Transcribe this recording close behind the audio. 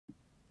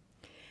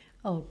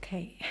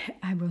Okay,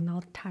 I will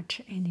not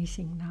touch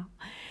anything now.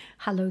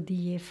 Hello,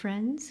 dear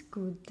friends.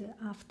 Good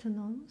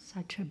afternoon.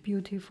 Such a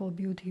beautiful,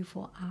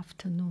 beautiful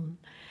afternoon.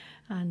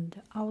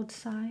 And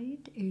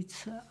outside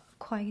it's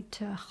quite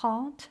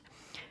hot,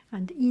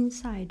 and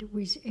inside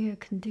with air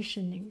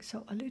conditioning,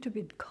 so a little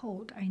bit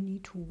cold. I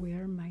need to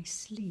wear my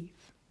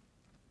sleeve.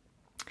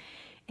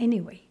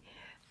 Anyway,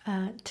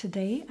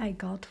 today I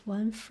got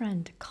one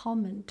friend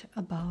comment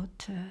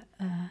about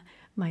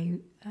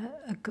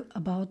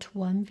about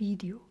one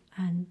video,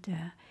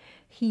 and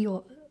he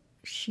or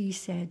she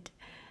said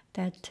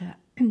that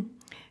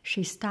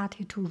she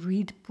started to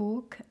read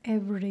book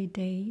every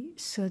day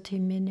 30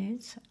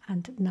 minutes,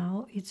 and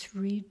now it's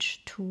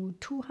reached to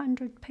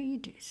 200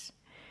 pages,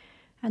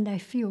 and I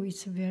feel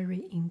it's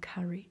very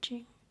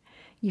encouraging.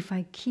 If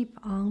I keep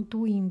on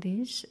doing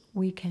this,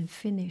 we can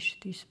finish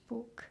this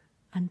book,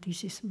 and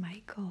this is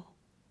my goal.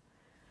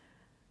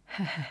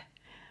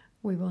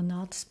 We will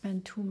not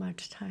spend too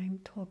much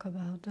time talk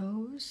about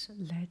those.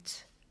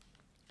 Let's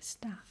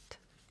start.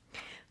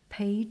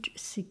 Page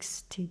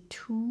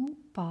 62,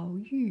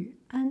 Bao Yu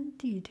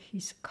undid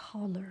his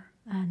collar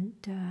and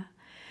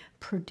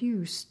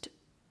produced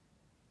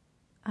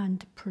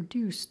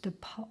the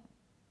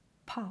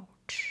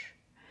pouch,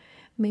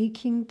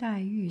 making Dai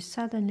Yu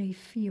suddenly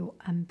feel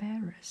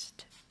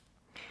embarrassed.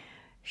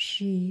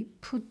 She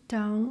put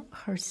down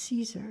her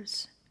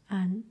scissors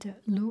and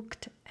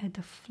looked at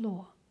the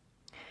floor.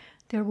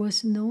 There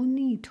was no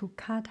need to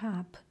cut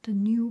up the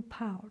new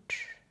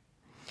pouch.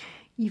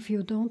 If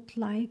you don't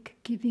like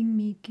giving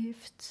me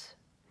gifts,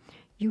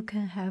 you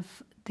can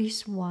have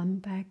this one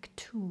back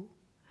too,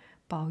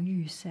 Bao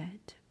Yu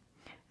said,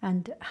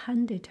 and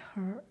handed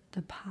her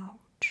the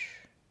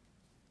pouch.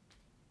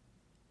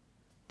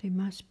 They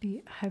must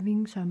be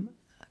having some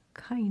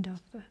kind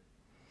of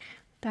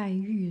Dai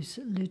Yu's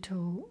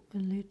little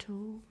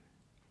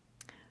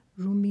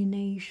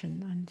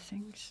rumination and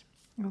things.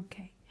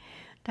 Okay.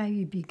 Dai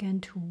Yu began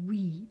to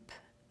weep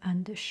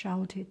and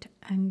shouted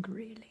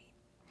angrily,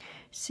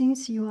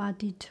 "Since you are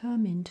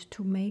determined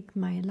to make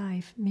my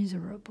life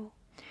miserable,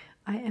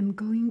 I am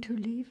going to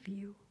leave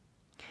you."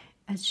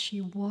 As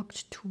she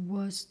walked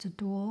towards the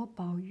door,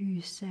 Bao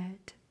Yu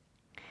said,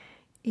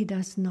 "It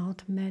does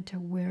not matter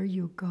where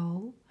you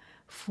go,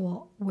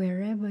 for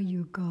wherever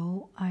you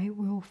go, I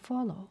will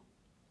follow."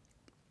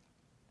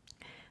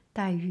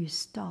 Dai Yu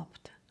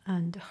stopped,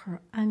 and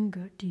her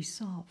anger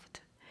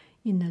dissolved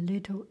in a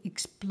little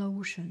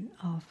explosion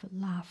of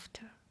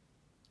laughter.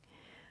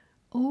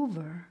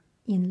 Over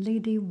in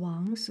Lady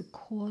Wang's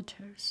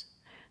quarters,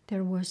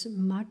 there was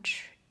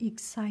much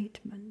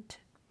excitement,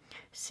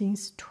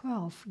 since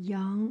 12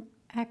 young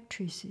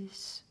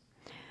actresses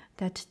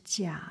that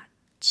Jia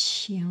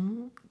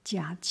Qiang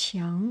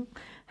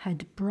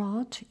had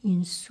brought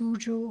in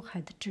Suzhou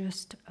had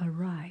just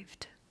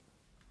arrived,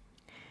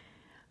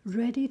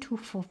 ready to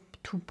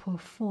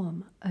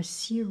perform a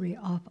series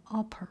of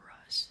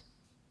operas.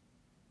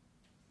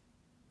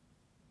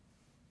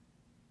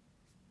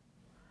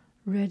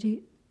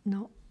 Ready,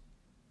 no,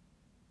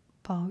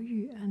 Bao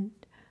Yu, and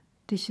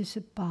this is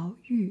Bao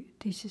Yu,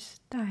 this is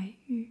Dai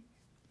Yu.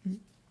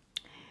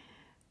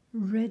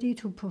 Ready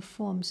to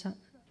perform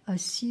a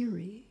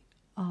series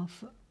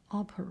of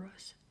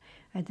operas.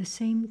 At the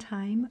same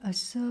time, a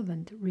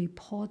servant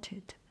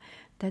reported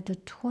that the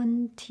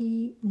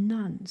 20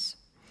 nuns,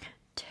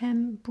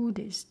 10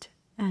 Buddhists,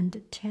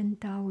 and 10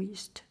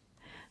 Taoists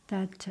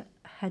that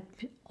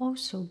had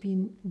also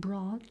been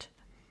bought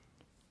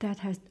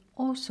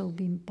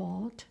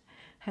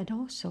had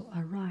also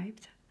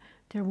arrived.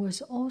 There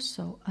was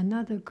also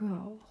another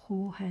girl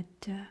who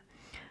had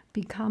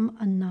become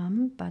a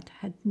nun but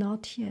had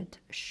not yet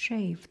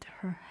shaved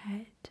her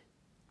head.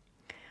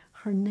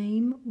 Her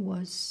name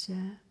was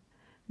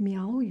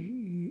Miao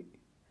Yu,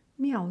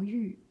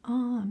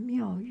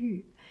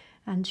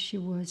 and she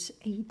was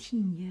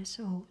 18 years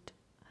old,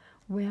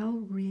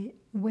 well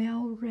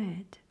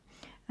read,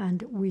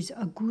 and with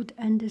a good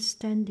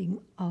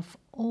understanding of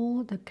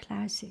all the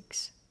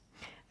classics,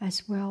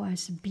 as well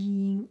as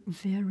being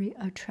very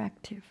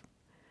attractive.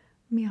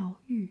 Miao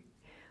Yu.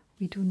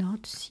 We do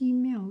not see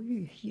Miao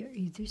Yu here.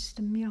 Is this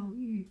the Miao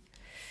Yu?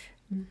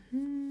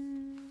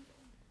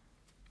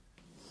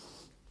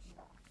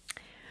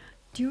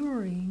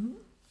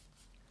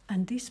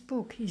 And this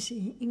book is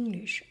in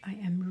English. I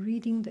am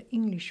reading the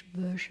English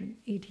version.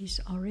 It is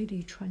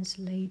already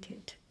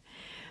translated.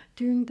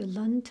 During the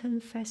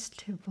Lantern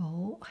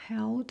Festival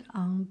held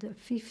on the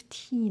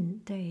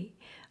 15th day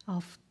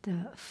of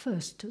the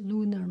first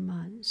lunar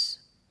month.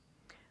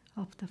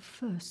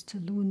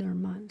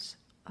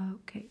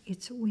 Okay,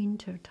 it's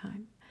winter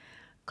time.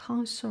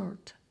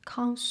 Consort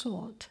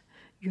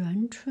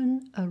Yuan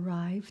Chun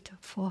arrived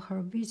for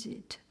her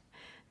visit.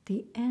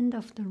 The end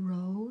of the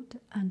road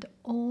and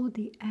all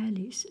the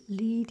alleys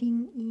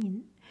leading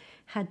in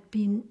had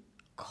been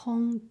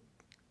condoned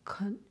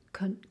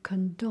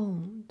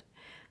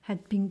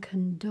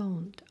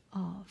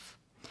of,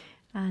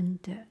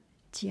 and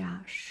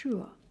Jia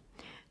She,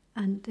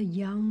 and the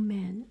young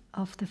men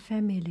of the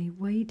family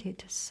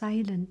waited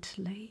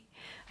silently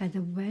at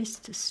the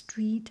West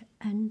Street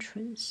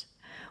entrance,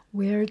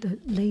 where the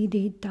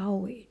Lady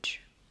Dowager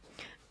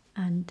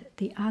and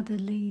the other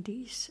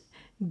ladies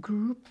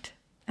grouped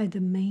at the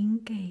main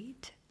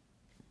gate.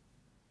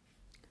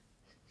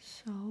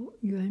 So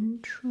Yuan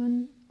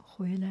Chun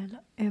回来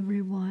了.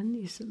 Everyone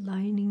is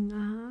lining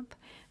up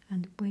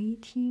and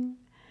waiting.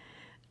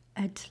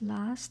 At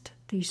last,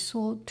 they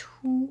saw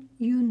two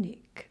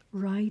eunuchs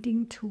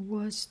riding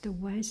towards the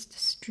West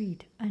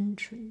Street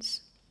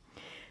entrance.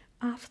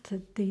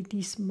 After they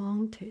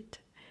dismounted,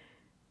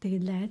 they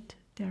led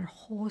their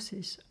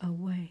horses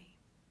away,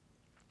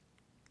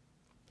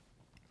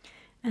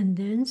 and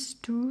then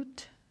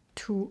stood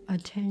to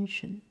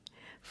attention,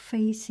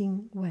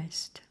 facing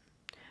west.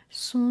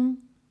 Soon,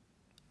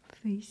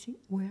 facing,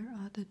 where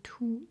are the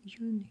two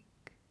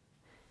eunuchs?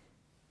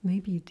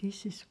 Maybe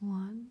this is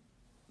one,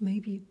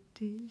 maybe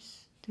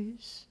this.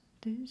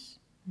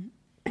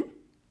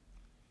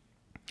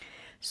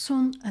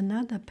 Soon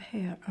another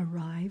pair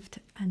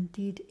arrived and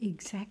did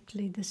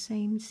exactly the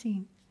same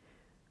thing.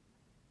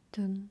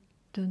 Dun,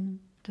 dun,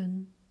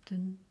 dun,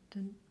 dun,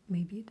 dun,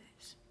 maybe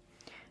this.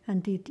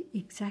 And did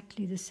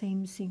exactly the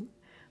same thing.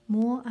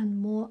 More and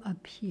more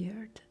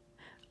appeared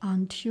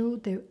until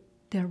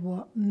there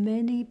were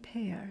many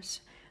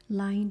pairs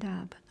lined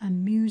up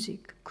and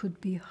music could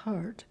be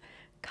heard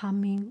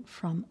coming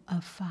from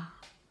afar.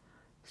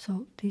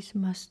 So this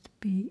must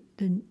be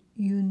the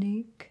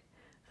eunuch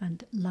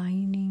and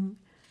lining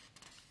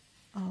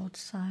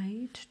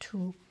outside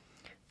to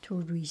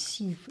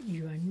receive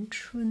Yuan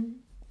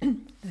Chun,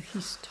 the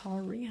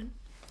historian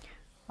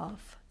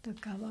of the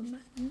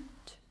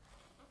government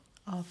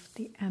of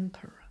the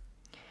emperor.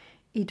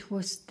 It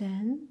was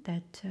then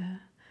that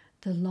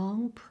the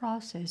long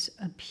process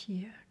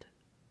appeared.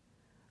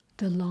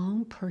 The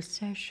long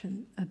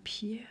procession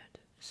appeared.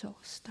 So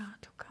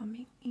start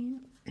coming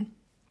in.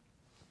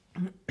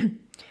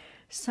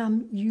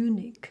 Some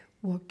eunuchs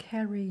were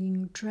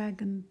carrying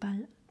dragon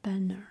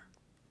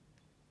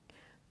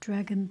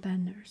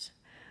banners.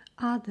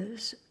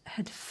 Others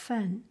had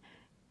fan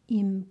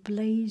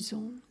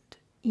emblazoned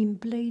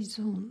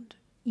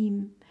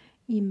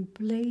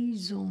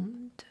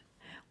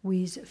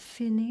with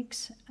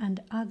phoenix and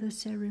other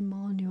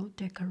ceremonial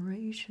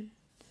decoration.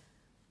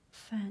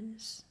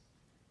 Fans,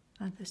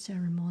 other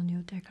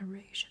ceremonial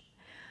decoration.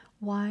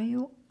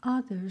 While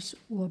others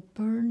were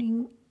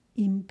burning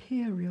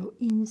imperial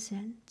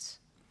incense.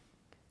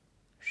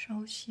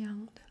 烧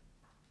香的.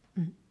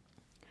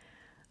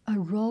 A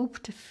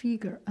robed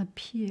figure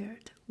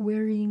appeared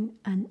wearing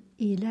an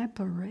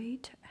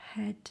elaborate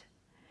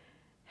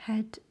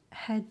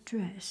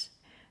headdress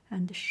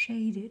and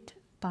shaded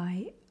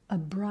by a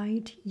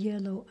bright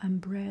yellow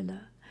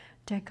umbrella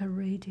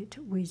decorated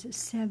with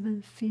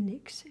 7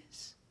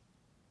 phoenixes.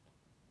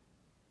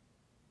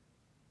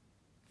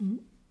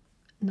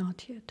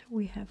 Not yet.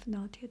 We have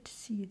not yet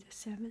seen the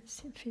 7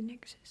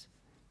 phoenixes.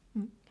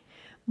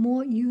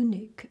 More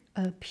eunuchs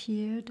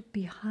appeared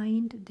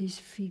behind this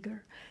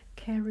figure,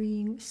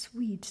 carrying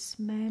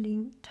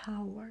sweet-smelling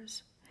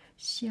towels,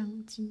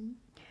 香巾,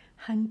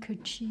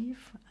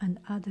 handkerchief, and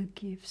other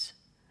gifts,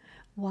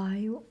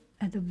 while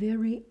at the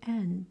very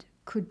end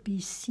could be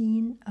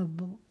seen a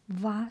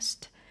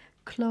vast,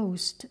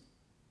 closed,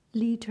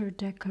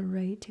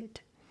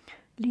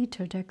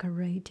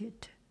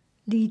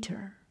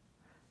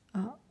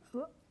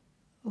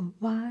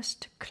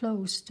 vast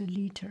closed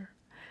litter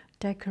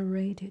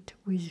decorated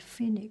with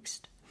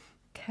phoenix,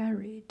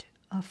 carried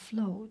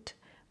afloat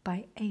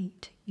by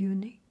 8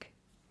 eunuchs.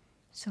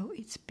 So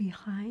it's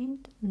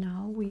behind.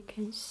 Now we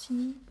can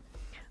see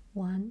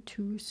 1,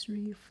 2,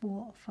 3,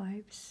 4,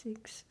 5,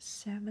 6,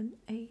 7,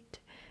 8.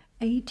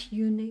 8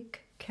 eunuchs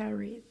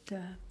carried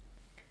the,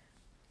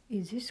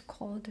 is this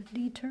called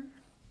litter?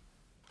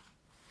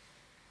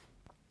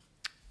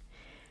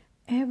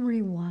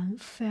 Everyone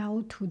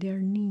fell to their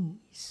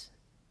knees.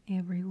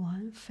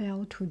 Everyone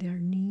fell to their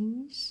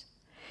knees,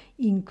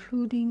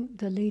 including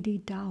the Lady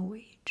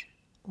Dowager.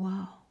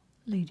 Wow,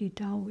 Lady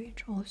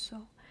Dowager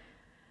also.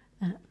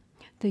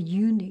 The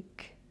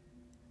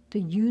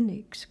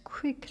eunuchs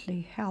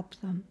quickly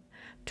helped them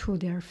to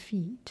their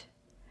feet,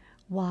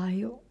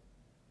 while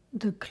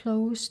the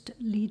closed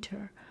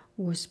litter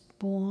was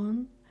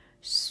borne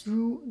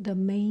through the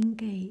main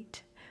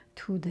gate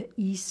to the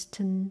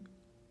eastern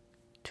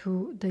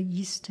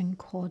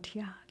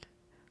courtyard.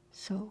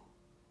 So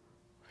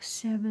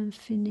 7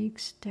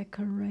 phoenix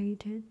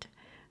decorated,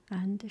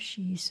 and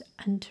she's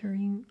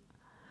entering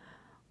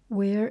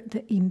where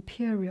the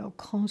imperial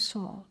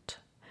consort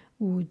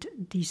would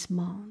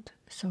dismount.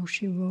 So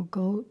she will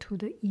go to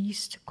the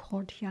east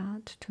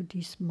courtyard to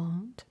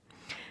dismount.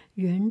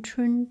 Yuan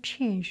Chun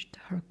changed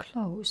her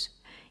clothes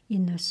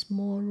in a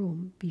small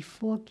room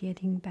before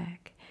getting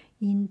back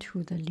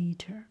into the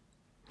litter,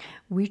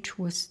 which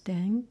was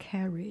then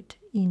carried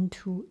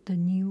into the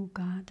new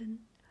garden.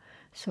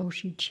 So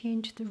she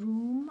changed the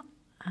room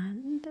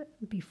and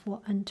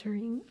before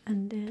entering,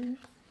 and then,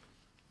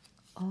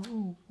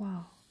 oh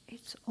wow,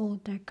 It's all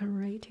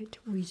decorated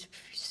with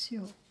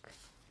silk.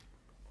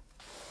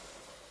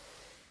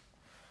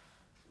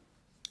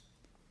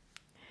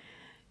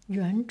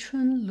 Yuan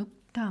Chun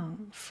looked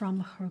down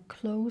from her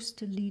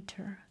closed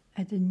litter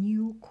at the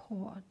new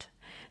court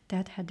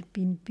that had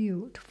been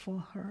built for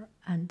her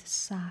and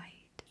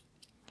sighed.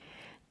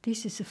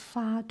 This is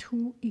far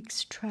too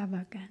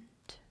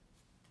extravagant.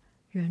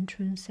 Yuan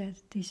Chun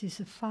said, "This is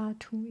far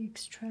too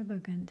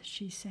extravagant,"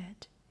 she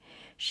said.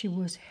 She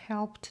was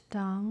helped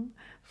down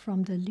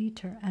from the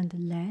litter and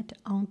led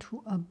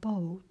onto a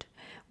boat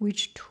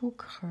which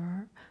took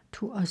her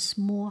to a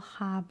small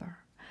harbor.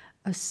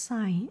 A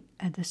sign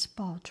at the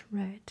spot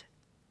read,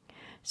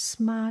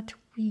 "Smart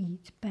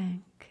Weed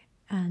Bank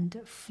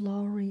and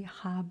Flowery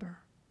Harbor."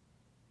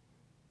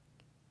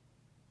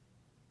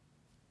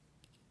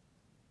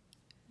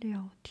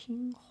 廖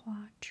听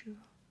花者.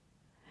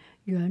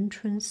 Yuan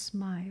Chun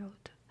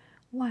smiled.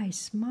 "Why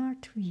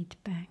Smart Weed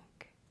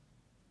Bank?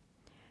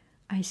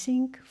 I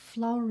think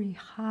Flowery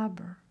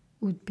Harbor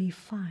would be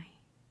fine."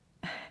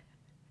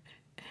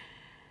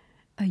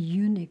 A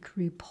eunuch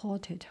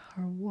reported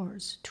her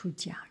words to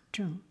Jia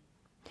Zheng,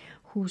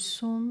 who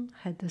soon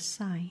had the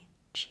sign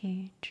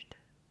changed.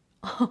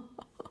 花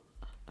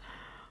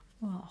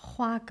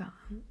港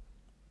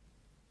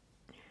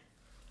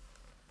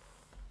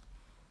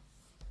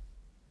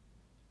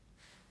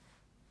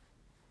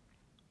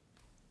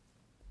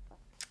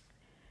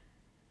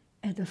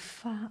At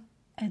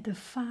the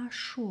far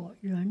shore,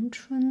 Yuan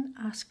Chun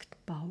asked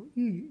Bao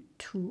Yu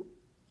to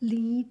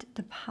lead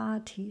the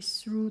party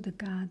through the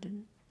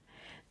garden.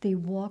 They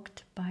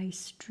walked by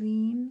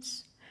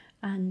streams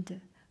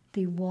and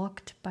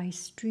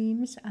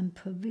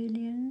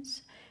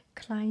pavilions,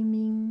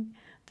 climbing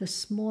the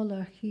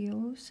smaller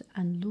hills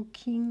and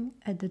looking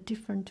at the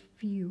different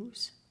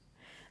views.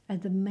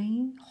 At the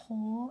main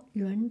hall,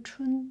 Yuan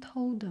Chun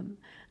told them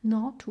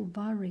not to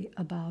worry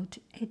about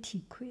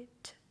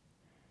etiquette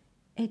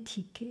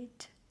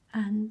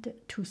and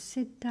to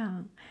sit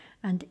down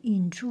and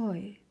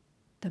enjoy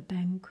the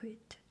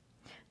banquet.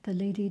 The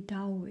Lady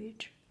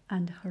Dowager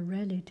and her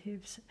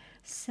relatives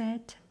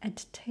sat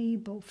at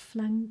table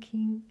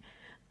flanking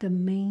the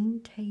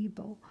main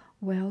table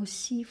while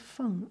Xi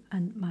Feng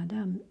and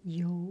Madame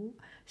You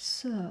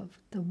served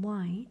the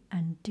wine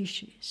and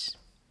dishes.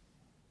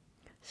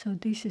 So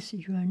this is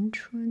Yuan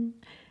Chun,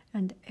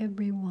 and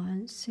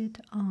everyone sit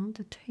on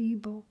the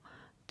table.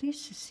 This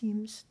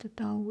seems the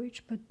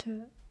Dowager, but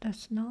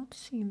does not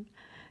seem.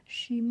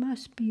 She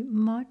must be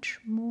much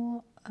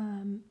more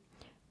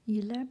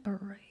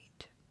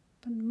elaborate,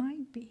 but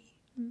might be.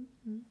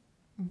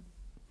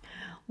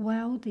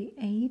 While they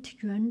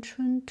ate, Yuan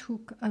Chun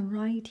took a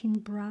writing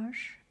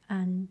brush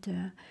and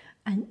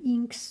an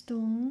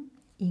inkstone,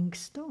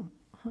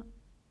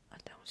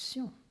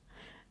 attention,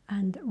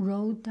 and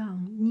wrote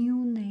down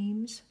new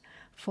names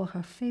for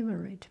her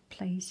favorite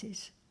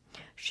places.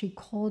 She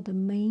called the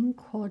main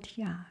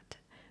courtyard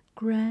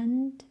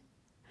Grand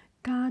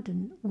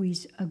Garden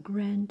with a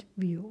Grand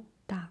View,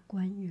 大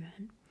观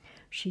园.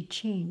 She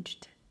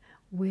changed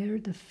where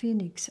the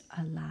phoenix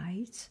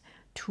alights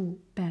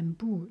to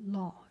Bamboo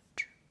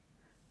Lodge,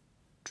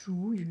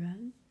 竹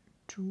园,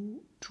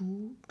 竹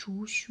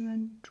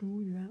轩,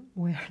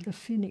 where the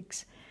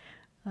phoenix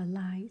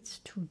alights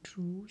to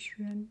竹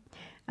轩,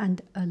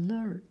 and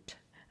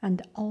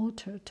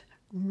altered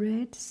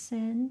red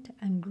sand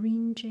and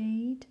green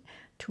jade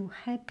to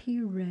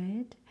happy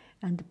red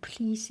and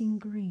pleasing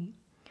green.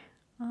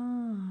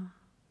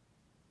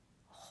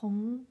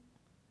 红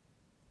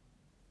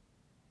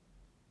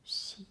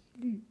喜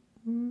绿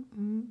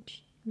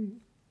喜绿.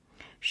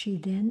 She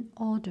then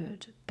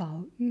ordered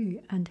Bao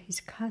Yu and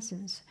his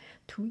cousins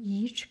to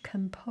each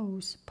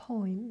compose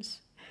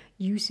poems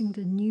using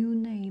the new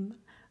name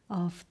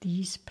of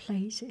these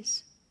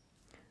places.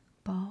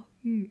 Bao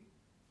Yu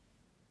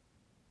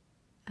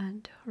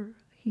and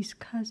his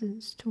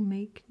cousins to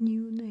make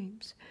new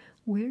names.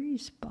 Where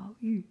is Bao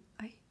Yu?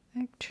 I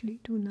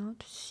actually do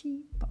not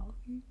see Bao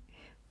Yu.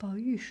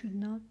 Bao Yu should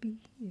not be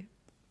here.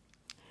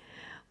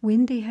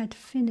 When they had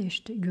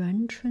finished,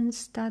 Yuan Chun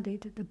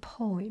studied the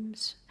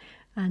poems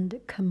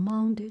and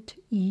commanded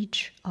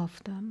each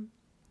of them,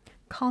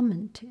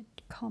 commented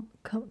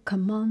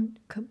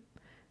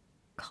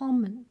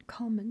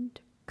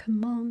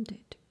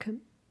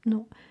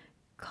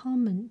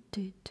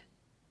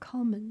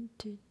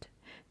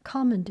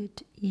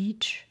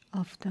each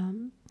of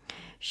them.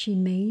 She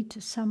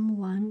made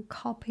someone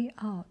copy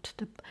out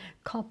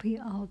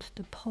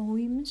the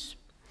poems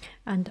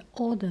and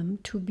ordered them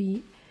to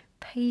be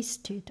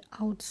pasted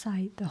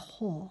outside the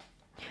hall,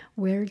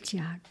 where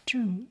Jia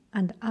Zheng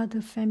and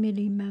other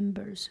family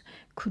members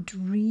could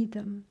read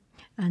them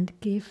and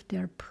give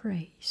their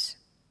praise.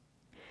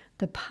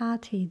 The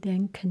party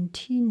then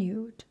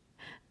continued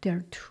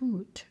their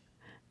tour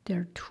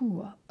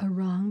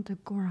around the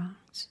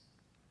grounds.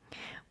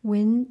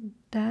 When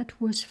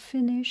that was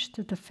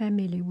finished, the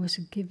family was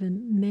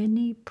given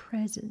many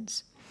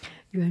presents.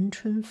 Yuan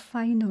Chun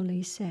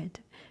finally said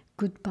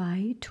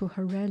goodbye to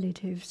her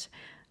relatives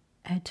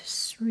at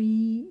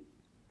 3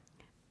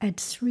 At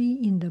 3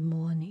 in the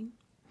morning,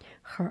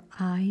 her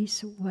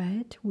eyes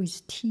wet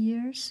with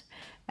tears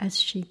as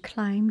she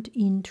climbed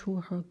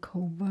into her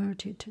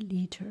converted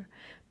litter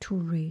to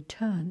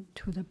return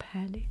to the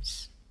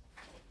palace.